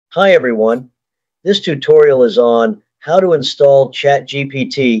Hi everyone. This tutorial is on how to install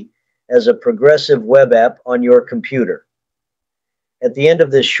ChatGPT as a progressive web app on your computer. At the end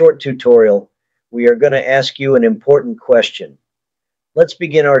of this short tutorial, we are going to ask you an important question. Let's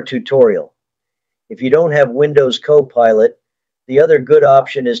begin our tutorial. If you don't have Windows Copilot, the other good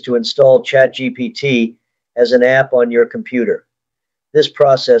option is to install ChatGPT as an app on your computer. This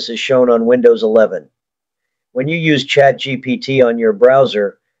process is shown on Windows 11. When you use ChatGPT on your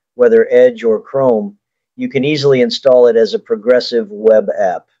browser, whether Edge or Chrome, you can easily install it as a progressive web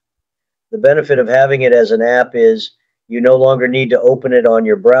app. The benefit of having it as an app is you no longer need to open it on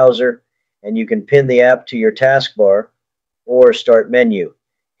your browser, and you can pin the app to your taskbar or start menu.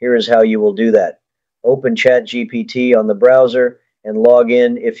 Here is how you will do that. Open ChatGPT on the browser and log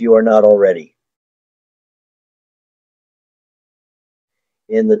in if you are not already.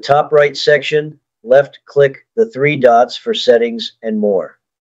 In the top right section, left-click the three dots for Settings and More.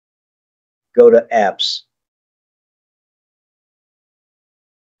 Go to Apps.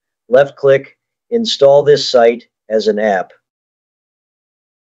 Left-click Install this site as an app.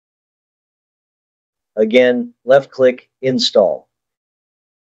 Again, left-click Install.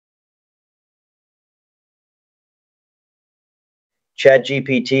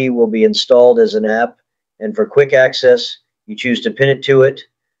 ChatGPT will be installed as an app, and for quick access, you choose to pin it to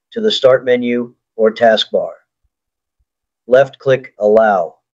the Start menu or taskbar. Left-click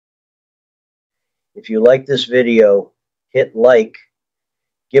Allow. If you like this video, hit like,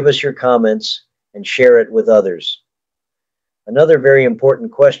 give us your comments, and share it with others. Another very important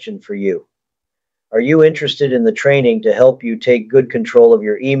question for you. Are you interested in the training to help you take good control of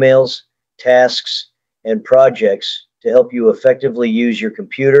your emails, tasks, and projects to help you effectively use your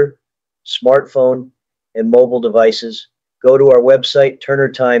computer, smartphone, and mobile devices? Go to our website,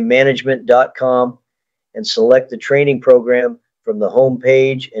 turnertimemanagement.com, and select the training program from the home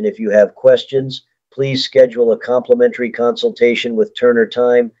page. And if you have questions, please schedule a complimentary consultation with Turner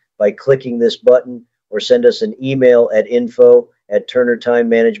Time by clicking this button, or send us an email at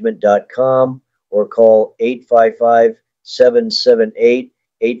info@turnertimemanagement.com or call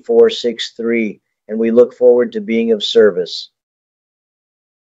 855-778-8463, and we look forward to being of service.